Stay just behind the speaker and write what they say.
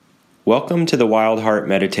Welcome to the Wild Heart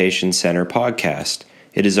Meditation Center podcast.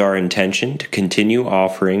 It is our intention to continue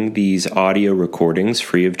offering these audio recordings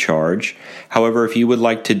free of charge. However, if you would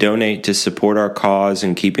like to donate to support our cause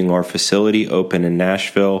in keeping our facility open in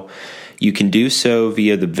Nashville, you can do so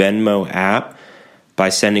via the Venmo app by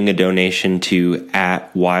sending a donation to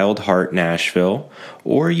 @WildHeartNashville,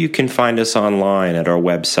 or you can find us online at our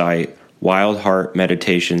website,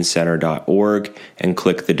 wildheartmeditationcenter.org, and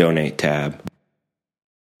click the Donate tab.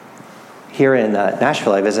 Here in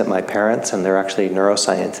Nashville, I visit my parents, and they're actually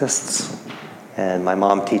neuroscientists. And my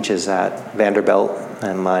mom teaches at Vanderbilt,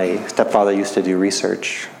 and my stepfather used to do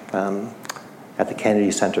research at the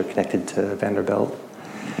Kennedy Center connected to Vanderbilt.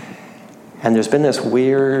 And there's been this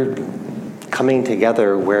weird coming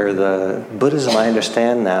together where the Buddhism I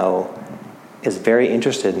understand now is very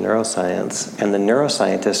interested in neuroscience, and the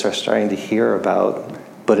neuroscientists are starting to hear about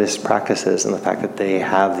Buddhist practices and the fact that they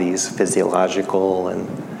have these physiological and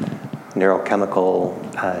neurochemical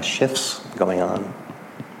shifts going on.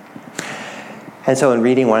 And so in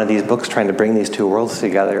reading one of these books trying to bring these two worlds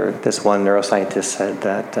together, this one neuroscientist said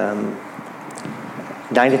that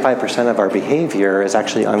 95% of our behavior is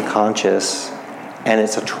actually unconscious, and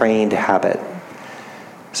it's a trained habit.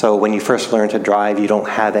 So when you first learn to drive, you don't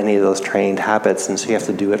have any of those trained habits, and so you have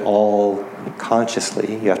to do it all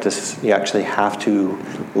consciously. You actually have to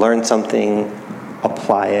learn something,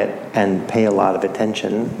 apply it, and pay a lot of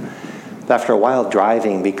attention. But after a while,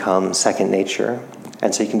 driving becomes second nature,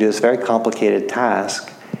 and so you can do this very complicated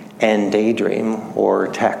task and daydream or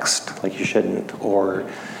text like you shouldn't, or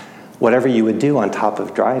whatever you would do on top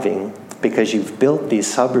of driving, because you've built these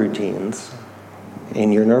subroutines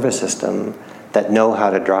in your nervous system that know how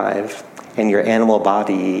to drive, and your animal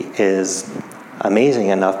body is amazing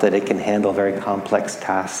enough that it can handle very complex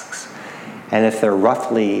tasks. And if they're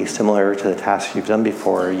roughly similar to the tasks you've done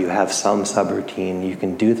before, you have some subroutine. You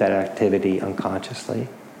can do that activity unconsciously.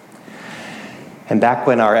 And back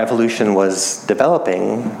when our evolution was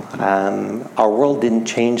developing, our world didn't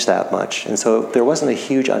change that much. And so there wasn't a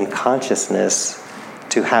huge unconsciousness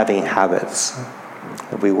to having habits.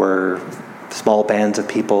 We were small bands of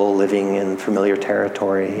people living in familiar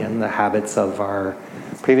territory, and the habits of our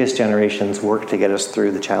previous generations worked to get us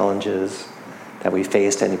through the challenges that we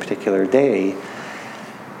faced any particular day.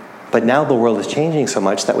 But now the world is changing so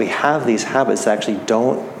much that we have these habits that actually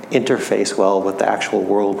don't interface well with the actual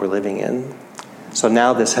world we're living in. So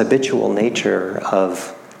now this habitual nature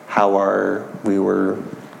of how we were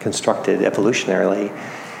constructed evolutionarily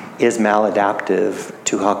is maladaptive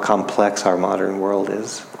to how complex our modern world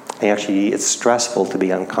is. And actually, it's stressful to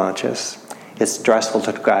be unconscious. It's stressful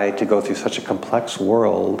to go through such a complex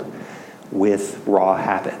world with raw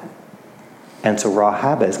habit. And so raw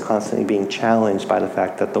habit is constantly being challenged by the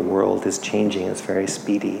fact that the world is changing. It's very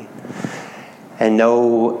speedy. And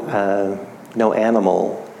no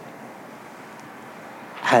animal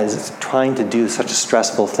has trying to do such a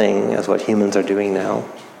stressful thing as what humans are doing now.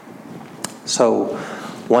 So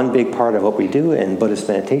one big part of what we do in Buddhist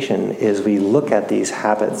meditation is we look at these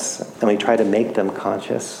habits and we try to make them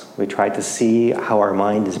conscious. We try to see how our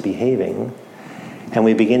mind is behaving. And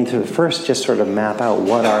we begin to first just sort of map out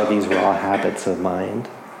what are these raw habits of mind.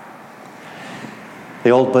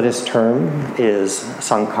 The old Buddhist term is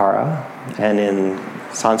sankhara, and in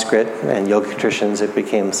Sanskrit and yogic traditions it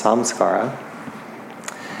became samskara.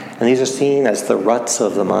 And these are seen as the ruts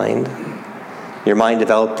of the mind. Your mind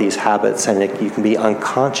developed these habits, and you can be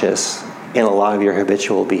unconscious in a lot of your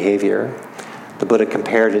habitual behavior. The Buddha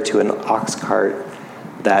compared it to an ox cart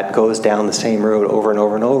that goes down the same road over and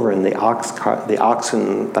over and over, and the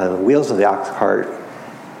wheels of the ox cart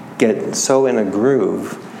get so in a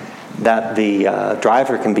groove that the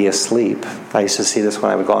driver can be asleep. I used to see this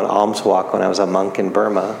when I would go on alms walk when I was a monk in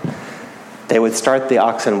Burma. They would start the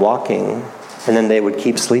oxen walking, and then they would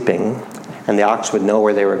keep sleeping, and the ox would know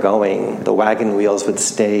where they were going. The wagon wheels would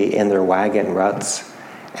stay in their wagon ruts,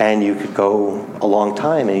 and you could go a long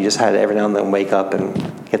time, and you just had to every now and then wake up and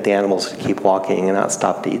get the animals to keep walking and not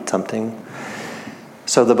stop to eat something.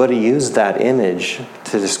 So the Buddha used that image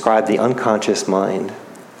to describe the unconscious mind.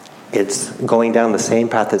 It's going down the same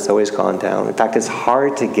path it's always gone down. In fact, it's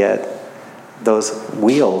hard to get those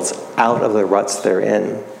wheels out of the ruts they're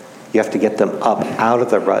in. You have to get them up out of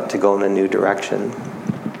the rut to go in a new direction.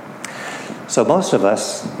 So most of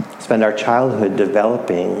us spend our childhood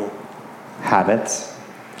developing habits,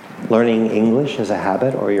 learning English as a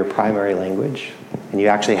habit or your primary language, and you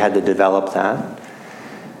actually had to develop that.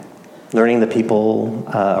 Learning the people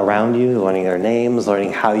around you, learning their names,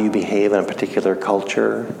 learning how you behave in a particular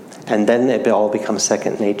culture, and then it all becomes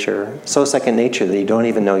second nature. So second nature that you don't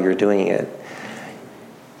even know you're doing it.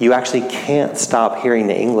 you actually can't stop hearing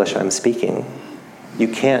the English I'm speaking. You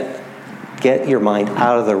can't get your mind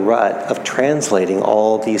out of the rut of translating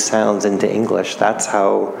all these sounds into English. That's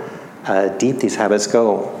how deep these habits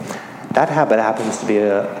go. That habit happens to be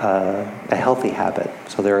a healthy habit.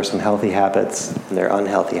 So there are some healthy habits and there are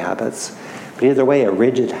unhealthy habits. But either way, a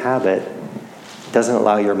rigid habit doesn't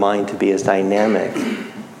allow your mind to be as dynamic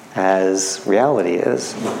as reality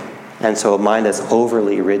is. And so a mind that's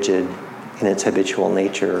overly rigid in its habitual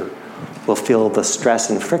nature will feel the stress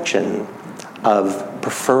and friction of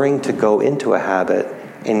preferring to go into a habit,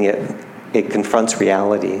 and yet it confronts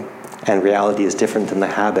reality, and reality is different than the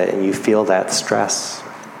habit, and you feel that stress.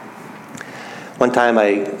 One time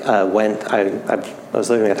I was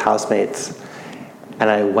living with housemates, and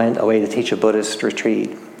I went away to teach a Buddhist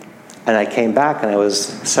retreat. And I came back and I was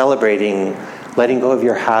celebrating letting go of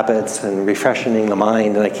your habits and refreshing the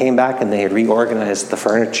mind. And I came back and they had reorganized the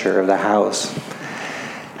furniture of the house.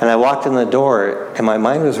 And I walked in the door and my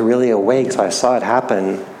mind was really awake, so I saw it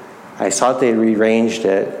happen. I saw they had rearranged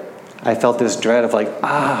it. I felt this dread of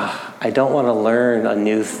I don't want to learn a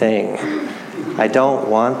new thing. I don't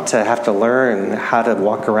want to have to learn how to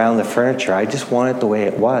walk around the furniture. I just want it the way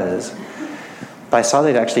it was. But I saw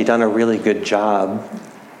they'd actually done a really good job,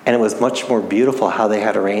 and it was much more beautiful how they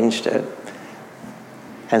had arranged it.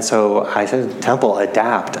 And so I said, Temple,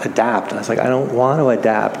 adapt. I was like, I don't want to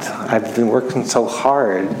adapt. I've been working so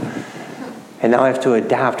hard, and now I have to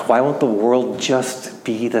adapt. Why won't the world just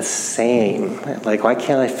be the same? Why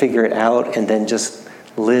can't I figure it out and then just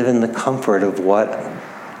live in the comfort of what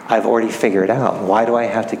I've already figured out? Why do I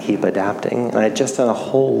have to keep adapting? And I'd just done a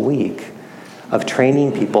whole week of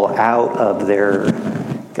training people out of their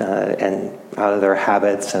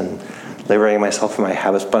habits and liberating myself from my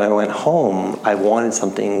habits. But I went home, I wanted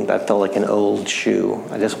something that felt like an old shoe.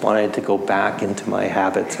 I just wanted to go back into my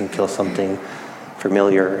habits and feel something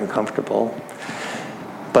familiar and comfortable.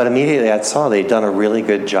 But immediately I saw they'd done a really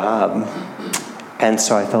good job. And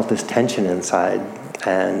so I felt this tension inside.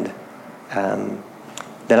 And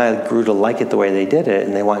then I grew to like it the way they did it,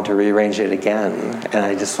 and they wanted to rearrange it again. And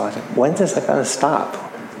I just thought, when's this going to stop?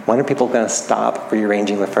 When are people going to stop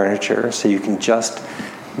rearranging the furniture so you can just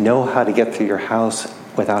know how to get through your house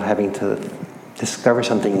without having to discover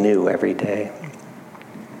something new every day?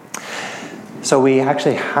 So we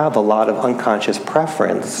actually have a lot of unconscious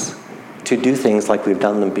preference to do things like we've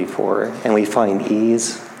done them before, and we find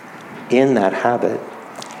ease in that habit.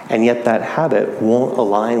 And yet that habit won't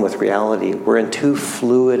align with reality. We're in too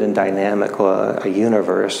fluid and dynamic a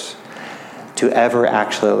universe to ever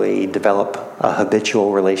actually develop a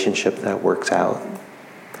habitual relationship that works out.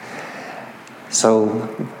 So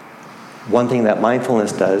one thing that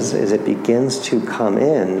mindfulness does is it begins to come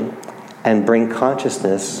in and bring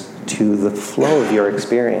consciousness to the flow of your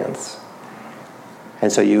experience.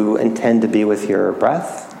 And so you intend to be with your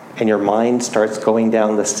breath, and your mind starts going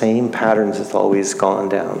down the same patterns it's always gone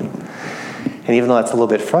down. And even though that's a little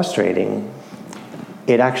bit frustrating,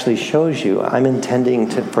 it actually shows you, I'm intending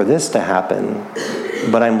for this to happen,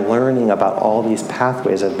 but I'm learning about all these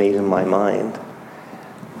pathways I've made in my mind.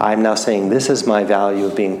 I'm now saying this is my value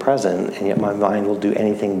of being present, and yet my mind will do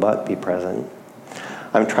anything but be present.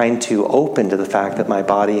 I'm trying to open to the fact that my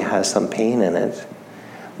body has some pain in it,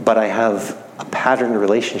 but I have a patterned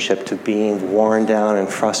relationship to being worn down and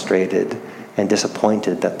frustrated and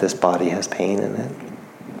disappointed that this body has pain in it.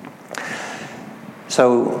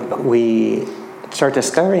 So we start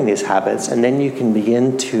discovering these habits, and then you can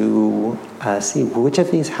begin to see which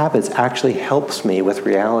of these habits actually helps me with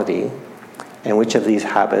reality and which of these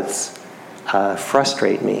habits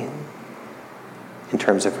frustrate me in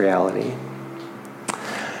terms of reality.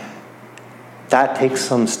 That takes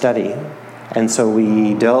some study. And so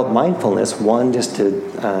we develop mindfulness, one, just to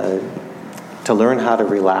learn how to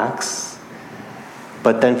relax.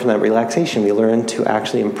 But then from that relaxation, we learn to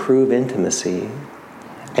actually improve intimacy.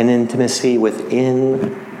 And intimacy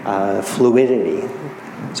within fluidity.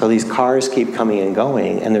 So these cars keep coming and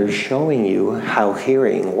going, and they're showing you how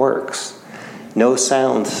hearing works. No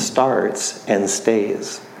sound starts and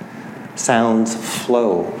stays. Sounds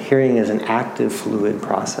flow. Hearing is an active, fluid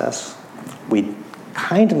process. We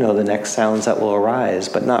kind of know the next sounds that will arise,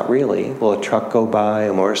 but not really. Will a truck go by,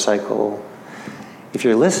 a motorcycle? If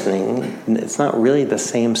you're listening, it's not really the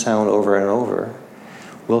same sound over and over.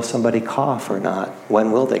 Will somebody cough or not?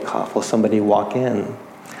 When will they cough? Will somebody walk in?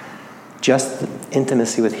 Just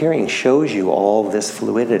intimacy with hearing shows you all this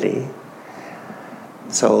fluidity.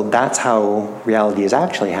 So that's how reality is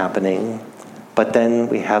actually happening. But then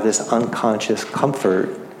we have this unconscious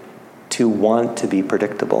comfort to want to be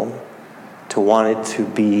predictable, to want it to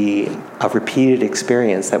be a repeated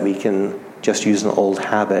experience that we can just use an old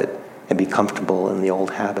habit and be comfortable in the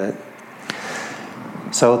old habit.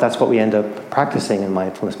 So that's what we end up practicing in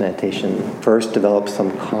mindfulness meditation. First, develop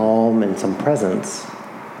some calm and some presence,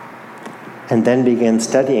 and then begin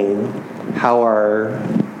studying how our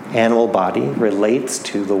animal body relates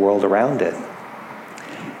to the world around it,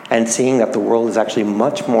 and seeing that the world is actually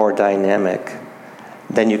much more dynamic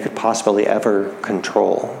than you could possibly ever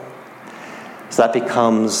control. So that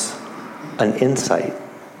becomes an insight,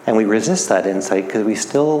 and we resist that insight because we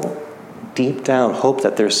still deep down hope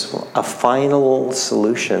that there's a final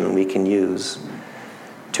solution we can use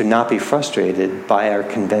to not be frustrated by our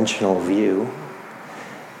conventional view.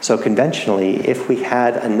 So conventionally, if we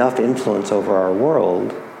had enough influence over our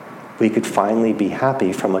world, we could finally be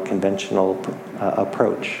happy from a conventional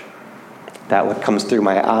approach. That what comes through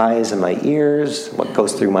my eyes and my ears, what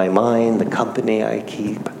goes through my mind, the company I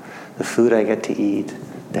keep, the food I get to eat,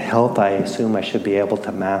 the health I assume I should be able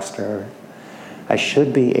to master. I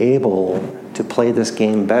should be able to play this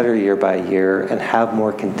game better year by year and have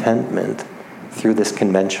more contentment through this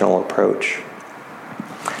conventional approach.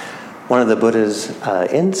 One of the Buddha's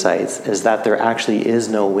insights is that there actually is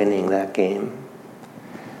no winning that game.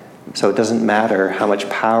 So it doesn't matter how much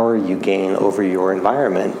power you gain over your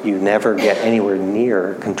environment, you never get anywhere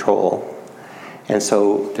near control. And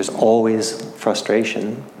so there's always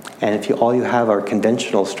frustration. And if all you have are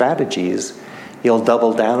conventional strategies, you'll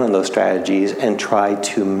double down on those strategies and try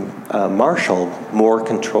to marshal more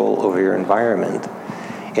control over your environment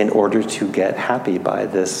in order to get happy by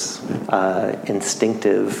this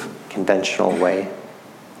instinctive, conventional way.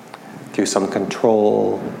 Through some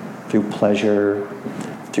control, through pleasure,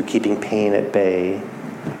 through keeping pain at bay.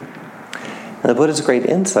 And the Buddha's great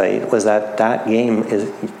insight was that that game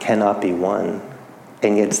cannot be won.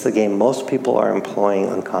 And yet it's the game most people are employing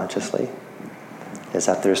unconsciously. Is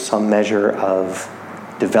that there's some measure of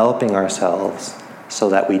developing ourselves so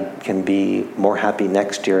that we can be more happy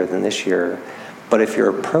next year than this year. But if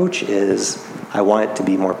your approach is, I want it to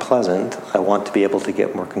be more pleasant, I want to be able to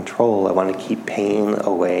get more control, I want to keep pain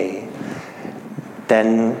away,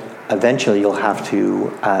 then eventually you'll have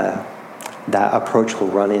to, that approach will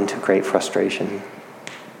run into great frustration.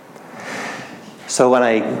 So when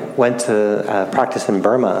I went to practice in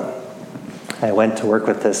Burma, I went to work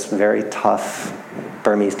with this very tough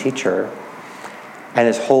Burmese teacher, and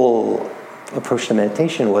his whole approach to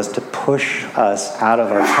meditation was to push us out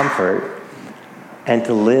of our comfort and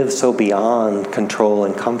to live so beyond control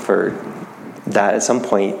and comfort that at some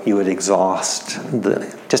point you would exhaust,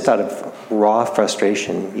 just out of raw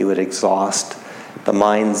frustration, you would exhaust the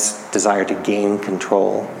mind's desire to gain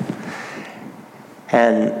control.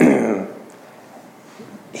 And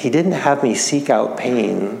he didn't have me seek out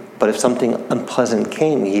pain, but if something unpleasant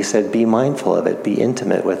came, he said, be mindful of it, be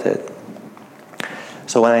intimate with it.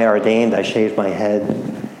 So when I ordained, I shaved my head,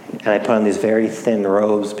 and I put on these very thin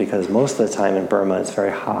robes because most of the time in Burma it's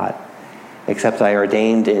very hot, except I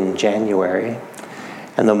ordained in January.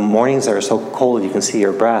 And the mornings are so cold you can see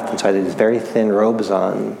your breath, and so I had these very thin robes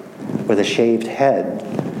on with a shaved head,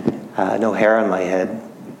 no hair on my head.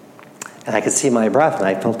 And I could see my breath, and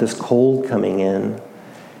I felt this cold coming in.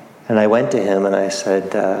 And I went to him and I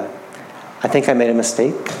said, I think I made a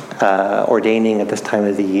mistake ordaining at this time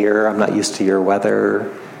of the year. I'm not used to your weather.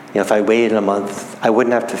 You know, if I waited a month, I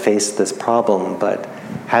wouldn't have to face this problem. But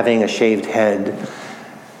having a shaved head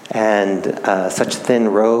and such thin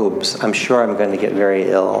robes, I'm sure I'm going to get very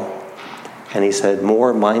ill. And he said,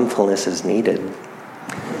 more mindfulness is needed.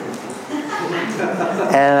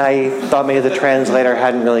 And I thought maybe the translator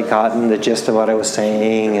hadn't really gotten the gist of what I was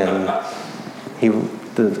saying, and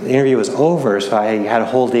the interview was over, so I had a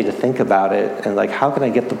whole day to think about it, and how can I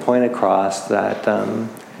get the point across that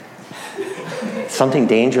something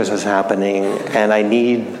dangerous is happening, and I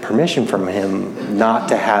need permission from him not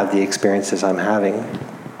to have the experiences I'm having.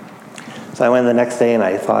 So I went the next day and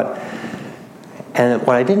I thought, and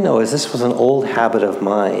what I didn't know is this was an old habit of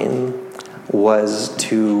mine, was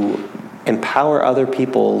to empower other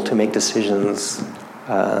people to make decisions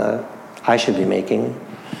I should be making.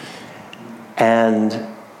 And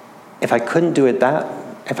if I couldn't do it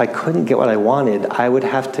if I couldn't get what I wanted, I would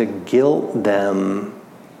have to guilt them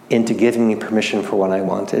into giving me permission for what I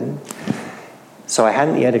wanted. So I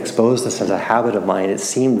hadn't yet exposed this as a habit of mine. It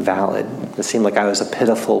seemed valid. It seemed like I was a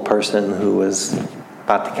pitiful person who was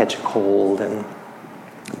about to catch a cold, and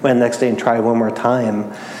went the next day and tried one more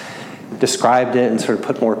time, described it and sort of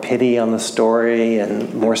put more pity on the story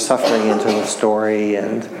and more suffering into the story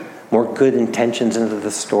and more good intentions into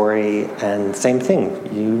the story, and same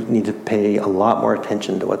thing. You need to pay a lot more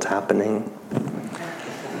attention to what's happening.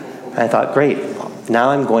 And I thought, great,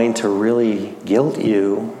 now I'm going to really guilt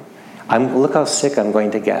you. look how sick I'm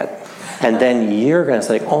going to get. And then you're going to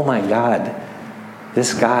say, oh my God,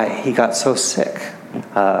 this guy, he got so sick.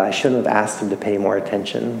 I shouldn't have asked him to pay more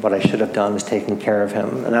attention. What I should have done was taken care of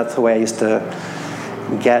him. And that's the way I used to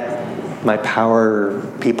get my power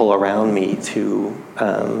people around me to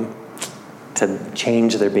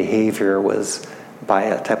change their behavior, was by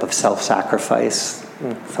a type of self-sacrifice.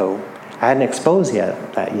 So I hadn't exposed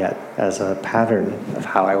that yet as a pattern of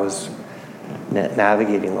how I was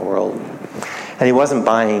navigating the world. And he wasn't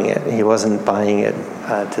buying it. He wasn't buying it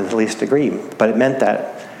to the least degree. But it meant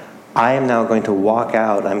that I am now going to walk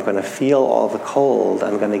out. I'm going to feel all the cold.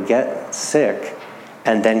 I'm going to get sick.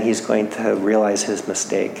 And then he's going to realize his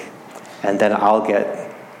mistake. And then I'll get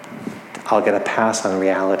a pass on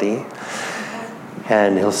reality.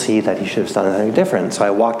 And he'll see that he should have done something different. So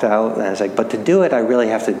I walked out and I was like, but to do it, I really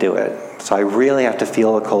have to do it. So I really have to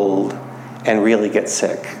feel the cold and really get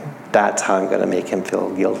sick. That's how I'm going to make him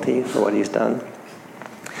feel guilty for what he's done.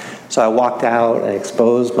 So I walked out and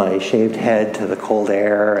exposed my shaved head to the cold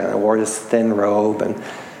air, and I wore this thin robe and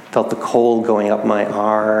felt the cold going up my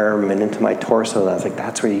arm and into my torso. And I was like,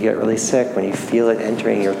 that's where you get really sick, when you feel it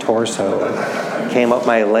entering your torso. It came up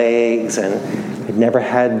my legs, and I'd never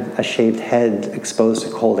had a shaved head exposed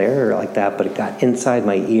to cold air like that, but it got inside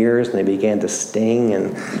my ears and they began to sting.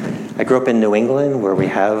 And I grew up in New England, where we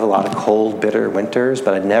have a lot of cold, bitter winters,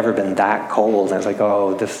 but I'd never been that cold. And I was like,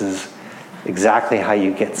 oh, this is exactly how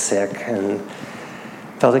you get sick, and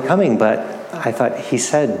felt it coming. But I thought, he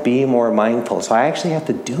said, be more mindful. So I actually have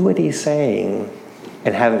to do what he's saying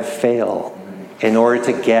and have it fail in order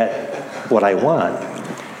to get what I want.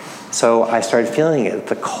 So I started feeling it,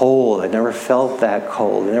 the cold. I never felt that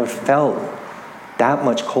cold. I never felt that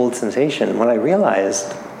much cold sensation. And what I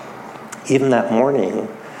realized, even that morning,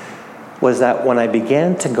 was that when I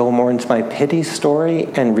began to go more into my pity story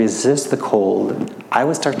and resist the cold, I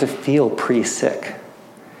would start to feel pretty sick.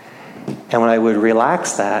 And when I would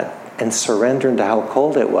relax that and surrender into how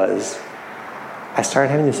cold it was, I started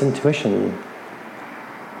having this intuition,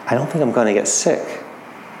 I don't think I'm going to get sick.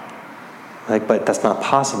 But that's not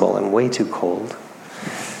possible. I'm way too cold.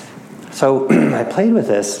 So I played with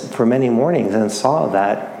this for many mornings and saw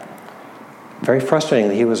that, very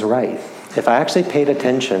frustratingly, he was right. If I actually paid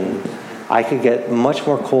attention, I could get much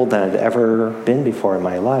more cold than I'd ever been before in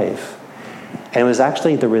my life. And it was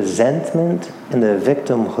actually the resentment and the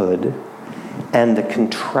victimhood and the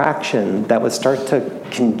contraction that would start to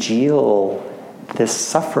congeal this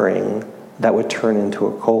suffering that would turn into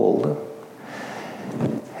a cold.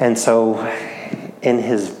 And so, in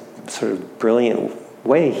his sort of brilliant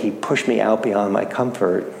way, he pushed me out beyond my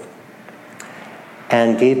comfort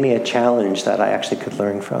and gave me a challenge that I actually could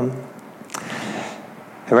learn from.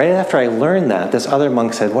 And right after I learned that, this other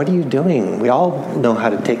monk said, what are you doing? We all know how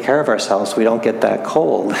to take care of ourselves so we don't get that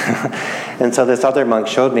cold. And so this other monk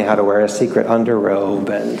showed me how to wear a secret underrobe.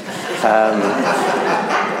 And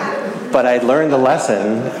but I learned the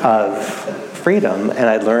lesson of freedom, and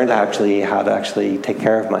I learned actually how to actually take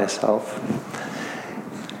care of myself.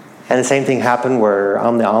 And the same thing happened where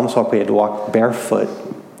on the alms walk we had to walk barefoot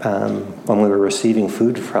when we were receiving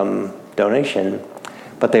food from donation.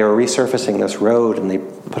 But they were resurfacing this road, and they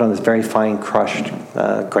put on this very fine crushed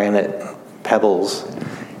granite pebbles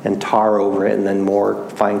and tar over it, and then more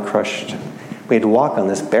fine crushed. We had to walk on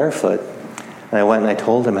this barefoot. And I went and I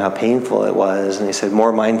told him how painful it was, and he said,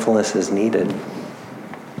 more mindfulness is needed.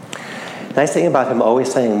 The nice thing about him always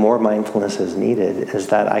saying more mindfulness is needed is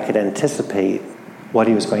that I could anticipate what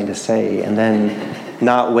he was going to say and then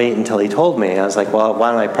not wait until he told me. I was like, well,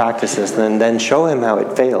 why don't I practice this and then show him how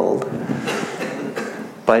it failed.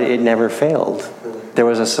 But it never failed. There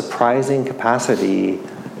was a surprising capacity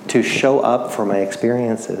to show up for my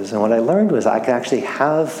experiences. And what I learned was I could actually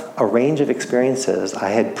have a range of experiences I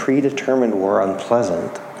had predetermined were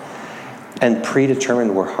unpleasant and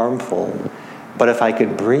predetermined were harmful. But if I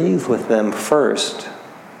could breathe with them first,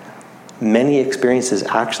 many experiences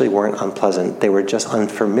actually weren't unpleasant. They were just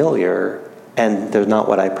unfamiliar, and they're not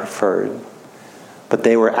what I preferred. But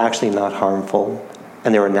they were actually not harmful,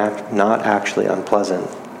 and they were not actually unpleasant.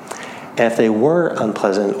 And if they were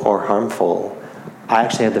unpleasant or harmful, I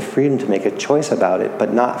actually had the freedom to make a choice about it,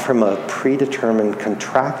 but not from a predetermined,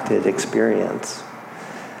 contracted experience.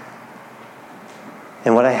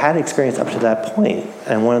 And what I had experienced up to that point,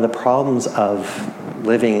 and one of the problems of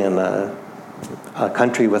living in a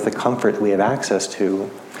country with the comfort we have access to,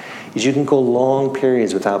 is you can go long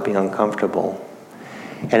periods without being uncomfortable.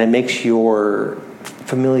 And it makes your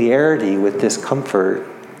familiarity with discomfort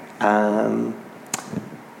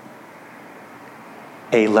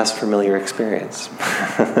a less familiar experience.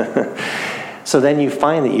 So then you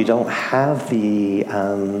find that you don't have the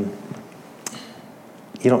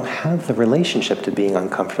you don't have the relationship to being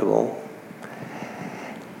uncomfortable.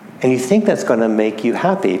 And you think that's going to make you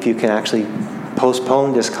happy. If you can actually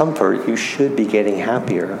postpone discomfort, you should be getting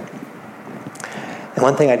happier. And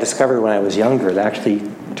one thing I discovered when I was younger that actually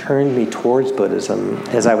turned me towards Buddhism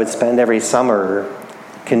is I would spend every summer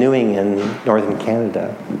canoeing in northern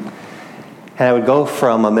Canada. And I would go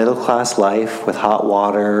from a middle-class life with hot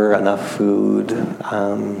water, enough food,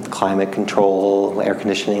 climate control, air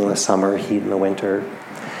conditioning in the summer, heat in the winter.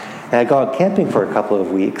 And I'd go out camping for a couple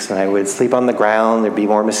of weeks, and I would sleep on the ground. There'd be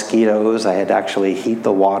more mosquitoes. I had to actually heat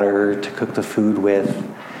the water to cook the food with.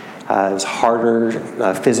 It was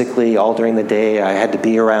harder physically all during the day. I had to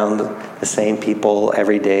be around the same people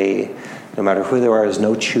every day. No matter who they were, there was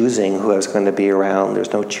no choosing who I was going to be around. There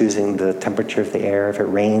was no choosing the temperature of the air. If it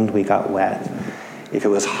rained, we got wet. If it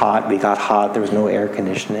was hot, we got hot. There was no air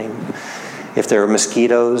conditioning. If there were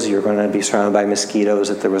mosquitoes, you're going to be surrounded by mosquitoes.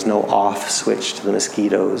 If there was no off switch to the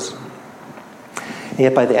mosquitoes. And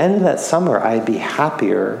yet by the end of that summer, I'd be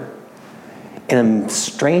happier in a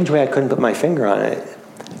strange way I couldn't put my finger on it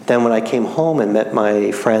than when I came home and met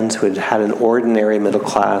my friends who had had an ordinary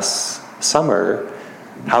middle-class summer.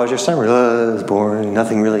 How was your summer? It was boring.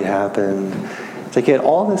 Nothing really happened. It's like you had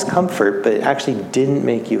all this comfort, but it actually didn't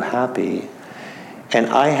make you happy. And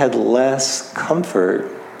I had less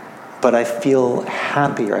comfort, but I feel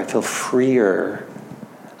happier. I feel freer.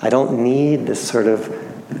 I don't need this sort of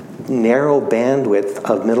narrow bandwidth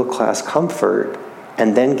of middle-class comfort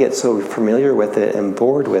and then get so familiar with it and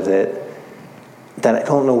bored with it that I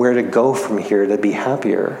don't know where to go from here to be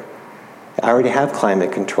happier. I already have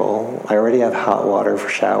climate control. I already have hot water for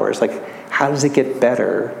showers. Like, how does it get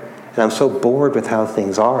better? And I'm so bored with how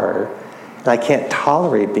things are. And I can't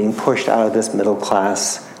tolerate being pushed out of this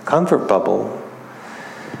middle-class comfort bubble.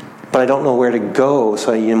 But I don't know where to go,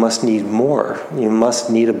 so you must need more. You must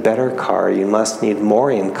need a better car. You must need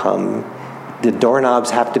more income. The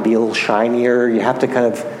doorknobs have to be a little shinier. You have to kind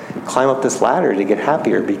of climb up this ladder to get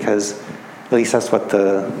happier because at least that's what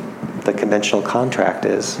the conventional contract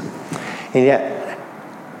is. And yet,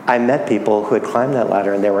 I met people who had climbed that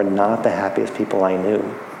ladder and they were not the happiest people I knew.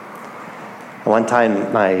 And one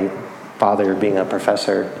time, my father, being a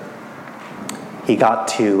professor, he got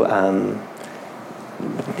taken on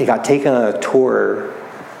a tour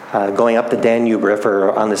going up the Danube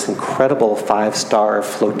River on this incredible 5-star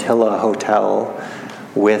flotilla hotel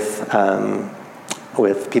with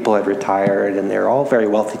people who had retired, and they're all very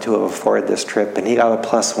wealthy to have afforded this trip, and he got a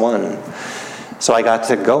 +1. So I got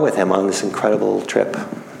to go with him on this incredible trip,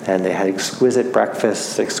 and they had exquisite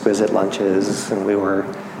breakfasts, exquisite lunches, and we were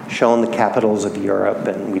shown the capitals of Europe,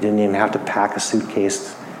 and we didn't even have to pack a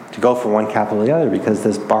suitcase to go from one capital to the other because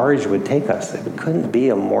this barge would take us. It couldn't be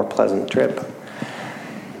a more pleasant trip.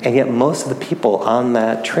 And yet most of the people on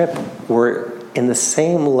that trip were in the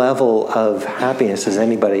same level of happiness as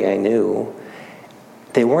anybody I knew.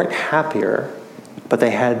 They weren't happier, but they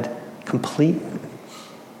had complete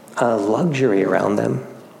luxury around them.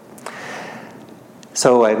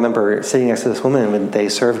 So I remember sitting next to this woman when they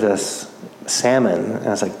served us salmon, and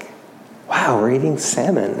I was like, wow, we're eating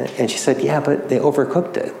salmon. And she said, yeah, but they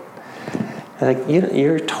overcooked it. And like,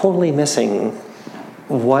 you're totally missing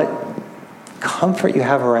what comfort you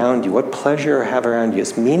have around you, what pleasure you have around you.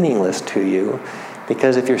 It's meaningless to you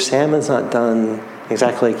because if your salmon's not done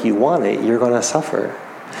exactly like you want it, you're going to suffer.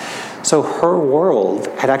 So her world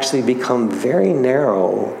had actually become very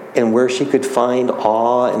narrow in where she could find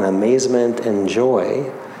awe and amazement and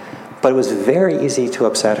joy, but it was very easy to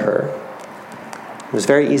upset her. It was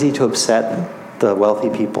very easy to upset the wealthy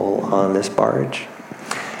people on this barge.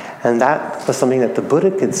 And that was something that the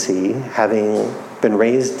Buddha could see, having been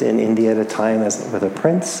raised in India at a time as a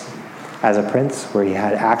prince, where he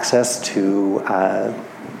had access to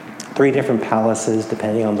 3 different palaces,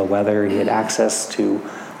 depending on the weather. He had access to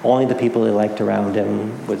only the people he liked around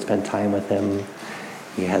him, would spend time with him.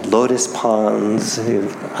 He had lotus ponds.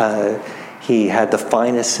 He had the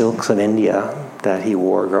finest silks of India that he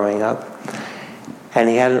wore growing up. And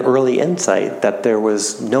he had an early insight that there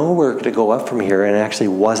was nowhere to go up from here and it actually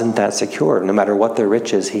wasn't that secure. No matter what the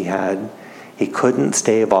riches he had, he couldn't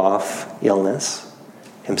stave off illness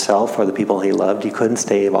himself or the people he loved. He couldn't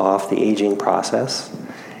stave off the aging process,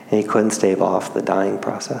 and he couldn't stave off the dying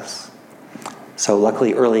process. So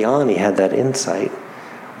luckily early on he had that insight,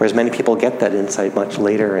 whereas many people get that insight much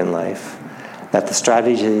later in life, that the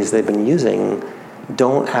strategies they've been using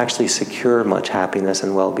don't actually secure much happiness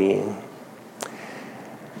and well-being.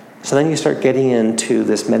 So then you start getting into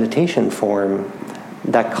this meditation form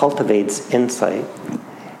that cultivates insight.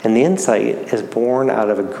 And the insight is born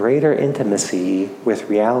out of a greater intimacy with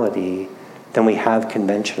reality than we have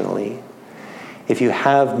conventionally. If you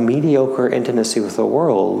have mediocre intimacy with the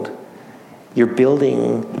world, you're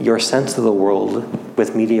building your sense of the world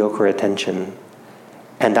with mediocre attention.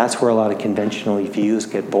 And that's where a lot of conventional views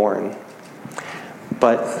get born.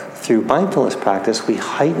 But through mindfulness practice, we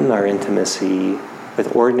heighten our intimacy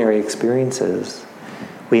with ordinary experiences.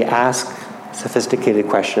 We ask sophisticated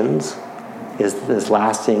questions. Is this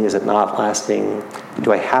lasting? Is it not lasting?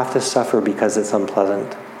 Do I have to suffer because it's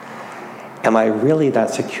unpleasant? Am I really that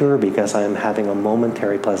secure because I'm having a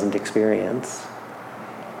momentary pleasant experience?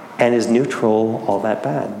 And is neutral all that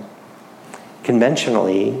bad?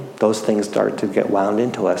 Conventionally, those things start to get wound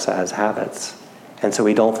into us as habits. And so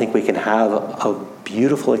we don't think we can have a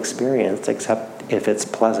beautiful experience except if it's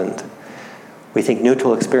pleasant. We think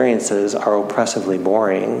neutral experiences are oppressively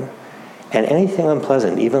boring, and anything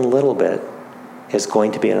unpleasant, even a little bit, is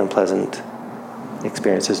going to be an unpleasant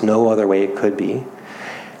experience. There's no other way it could be.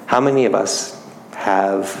 How many of us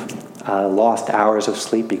have lost hours of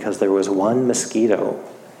sleep because there was one mosquito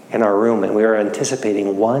in our room and we were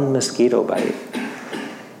anticipating one mosquito bite?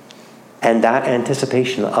 And that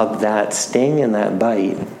anticipation of that sting in that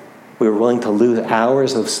bite, we were willing to lose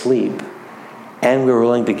hours of sleep, and we were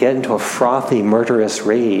willing to get into a frothy, murderous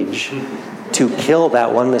rage to kill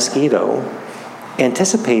that one mosquito,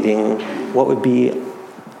 anticipating what would be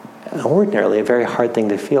ordinarily a very hard thing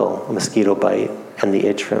to feel, a mosquito bite and the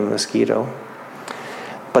itch from a mosquito.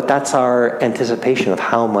 But that's our anticipation of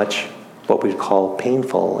how much what we call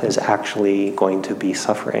painful is actually going to be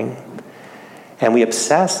suffering. And we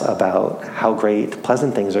obsess about how great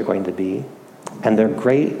pleasant things are going to be, and they're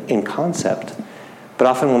great in concept. But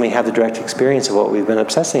often when we have the direct experience of what we've been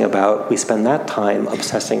obsessing about, we spend that time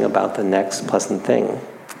obsessing about the next pleasant thing.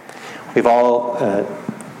 We've all,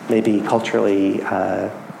 maybe culturally,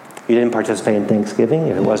 you didn't participate in Thanksgiving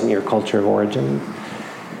if it wasn't your culture of origin.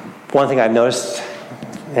 One thing I've noticed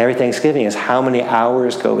every Thanksgiving is how many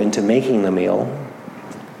hours go into making the meal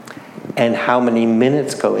and how many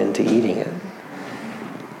minutes go into eating it.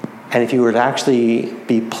 And if you were to actually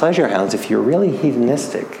be pleasure hounds, if you're really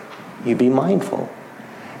hedonistic, you'd be mindful.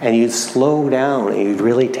 And you'd slow down and you'd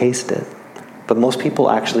really taste it. But most people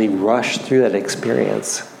actually rush through that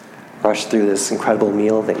experience, rush through this incredible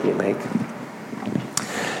meal that you make.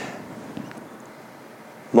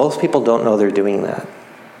 Most people don't know they're doing that.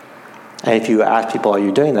 And if you ask people, are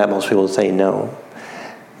you doing that? Most people will say no.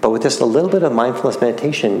 But with just a little bit of mindfulness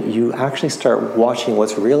meditation, you actually start watching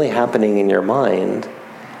what's really happening in your mind,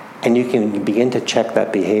 and you can begin to check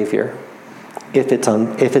that behavior if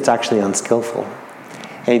it's actually unskillful.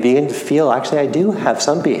 And you begin to feel, actually, I do have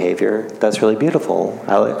some behavior that's really beautiful.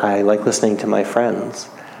 I like listening to my friends.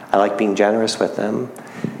 I like being generous with them.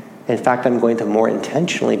 In fact, I'm going to more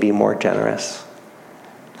intentionally be more generous.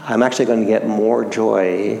 I'm actually going to get more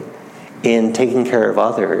joy in taking care of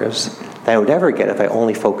others than I would ever get if I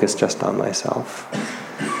only focused just on myself.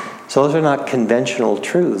 So those are not conventional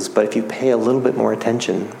truths, but if you pay a little bit more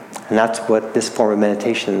attention, and that's what this form of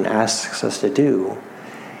meditation asks us to do,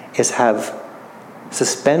 is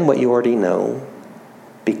suspend what you already know,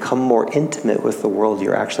 become more intimate with the world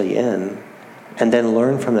you're actually in, and then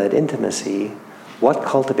learn from that intimacy what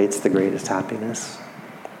cultivates the greatest happiness.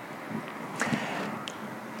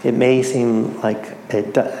 It may seem like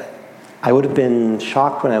I would have been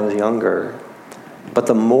shocked when I was younger, but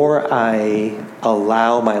the more I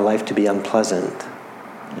allow my life to be unpleasant,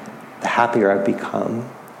 the happier I've become.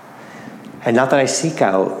 And not that I seek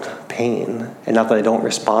out pain, and not that I don't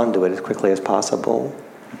respond to it as quickly as possible,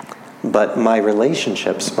 but my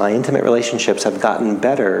relationships, my intimate relationships, have gotten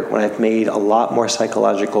better when I've made a lot more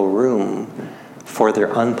psychological room for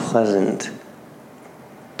their unpleasant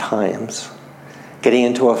times. Getting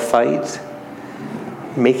into a fight,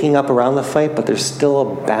 making up around the fight, but there's still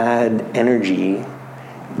a bad energy.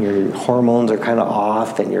 Your hormones are kind of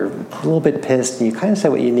off, and you're a little bit pissed, and you kind of say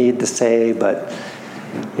what you need to say, but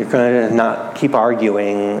you're going to not keep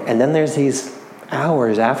arguing. And then there's these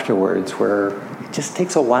hours afterwards where it just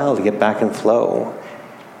takes a while to get back in flow.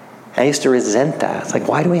 I used to resent that. It's like,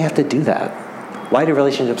 why do we have to do that? Why do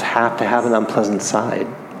relationships have to have an unpleasant side?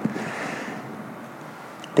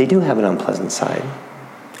 They do have an unpleasant side.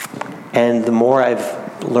 And the more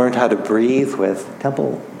I've learned how to breathe with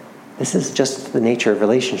Temple, this is just the nature of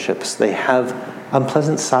relationships. They have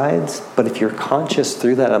unpleasant sides, but if you're conscious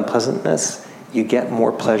through that unpleasantness, you get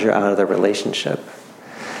more pleasure out of the relationship.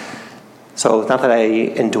 So not that I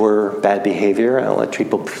endure bad behavior, I don't let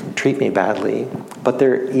people treat me badly, but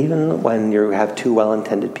even when you have two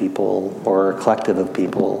well-intended people or a collective of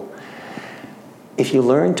people, if you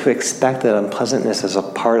learn to expect that unpleasantness as a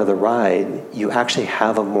part of the ride, you actually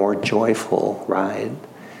have a more joyful ride.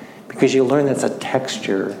 because you learn that's a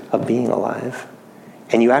texture of being alive.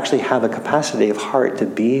 And you actually have a capacity of heart to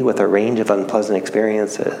be with a range of unpleasant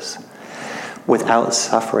experiences without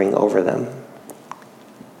suffering over them.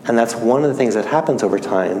 And that's one of the things that happens over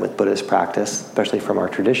time with Buddhist practice, especially from our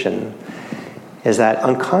tradition, is that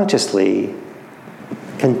unconsciously,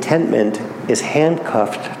 contentment is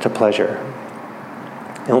handcuffed to pleasure.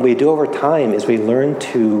 And what we do over time is we learn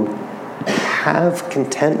to have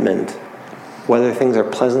contentment, whether things are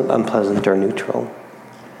pleasant, unpleasant, or neutral.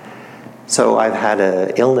 So I've had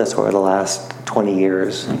an illness over the last 20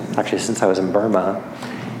 years, actually since I was in Burma.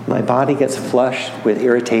 My body gets flushed with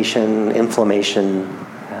irritation, inflammation,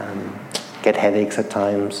 get headaches at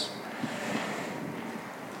times.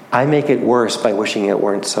 I make it worse by wishing it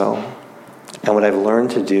weren't so. And what I've learned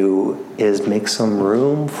to do is make some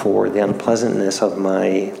room for the unpleasantness of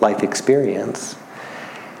my life experience.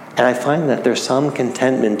 And I find that there's some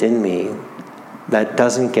contentment in me that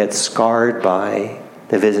doesn't get scarred by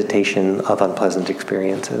the visitation of unpleasant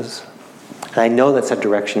experiences. And I know that's a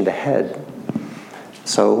direction to head.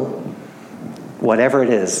 So whatever it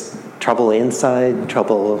is, trouble inside,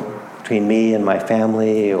 trouble between me and my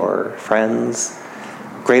family or friends,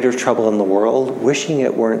 greater trouble in the world, wishing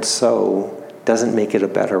it weren't so doesn't make it a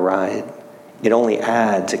better ride. It only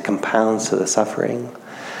adds, it compounds to the suffering.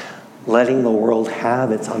 Letting the world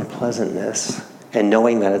have its unpleasantness and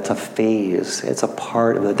knowing that it's a phase, it's a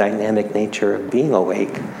part of the dynamic nature of being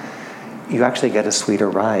awake, you actually get a sweeter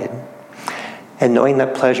ride. And knowing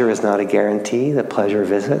that pleasure is not a guarantee, that pleasure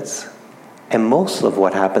visits. And most of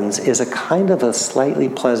what happens is a kind of a slightly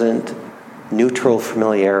pleasant, neutral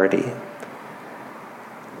familiarity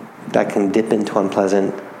that can dip into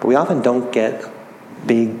unpleasant. But we often don't get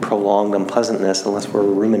big, prolonged unpleasantness unless we're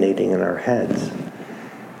ruminating in our heads.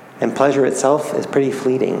 And pleasure itself is pretty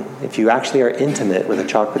fleeting. If you actually are intimate with a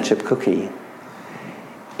chocolate chip cookie,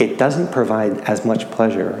 it doesn't provide as much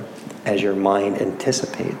pleasure as your mind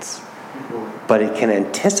anticipates. But it can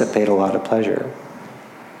anticipate a lot of pleasure.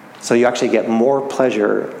 So you actually get more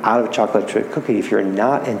pleasure out of a chocolate chip cookie if you're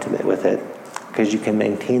not intimate with it, because you can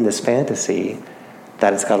maintain this fantasy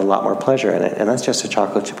that it's got a lot more pleasure in it. And that's just a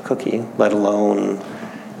chocolate chip cookie, let alone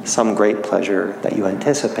some great pleasure that you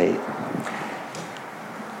anticipate.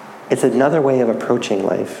 It's another way of approaching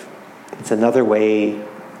life. It's another way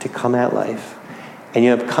to come at life. And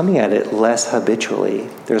you're coming at it less habitually.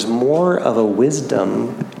 There's more of a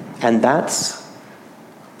wisdom, and that's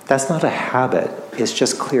not a habit. It's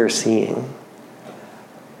just clear seeing.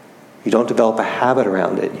 You don't develop a habit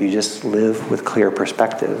around it. You just live with clear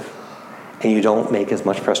perspective. And you don't make as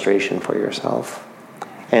much frustration for yourself.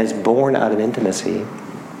 And it's born out of intimacy.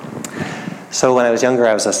 So when I was younger,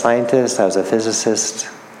 I was a scientist. I was a physicist.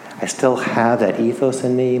 I still have that ethos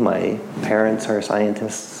in me. My parents are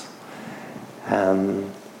scientists.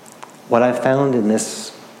 What I've found in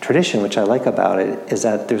this tradition, which I like about it, is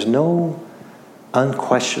that there's no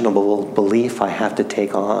unquestionable belief I have to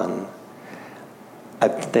take on.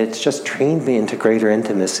 It's just trained me into greater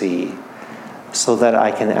intimacy so that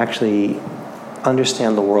I can actually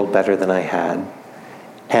understand the world better than I had.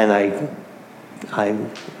 And I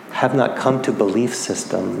have not come to belief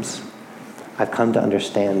systems. I've come to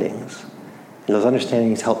understandings. And those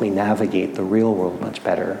understandings help me navigate the real world much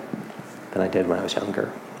better than I did when I was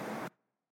younger.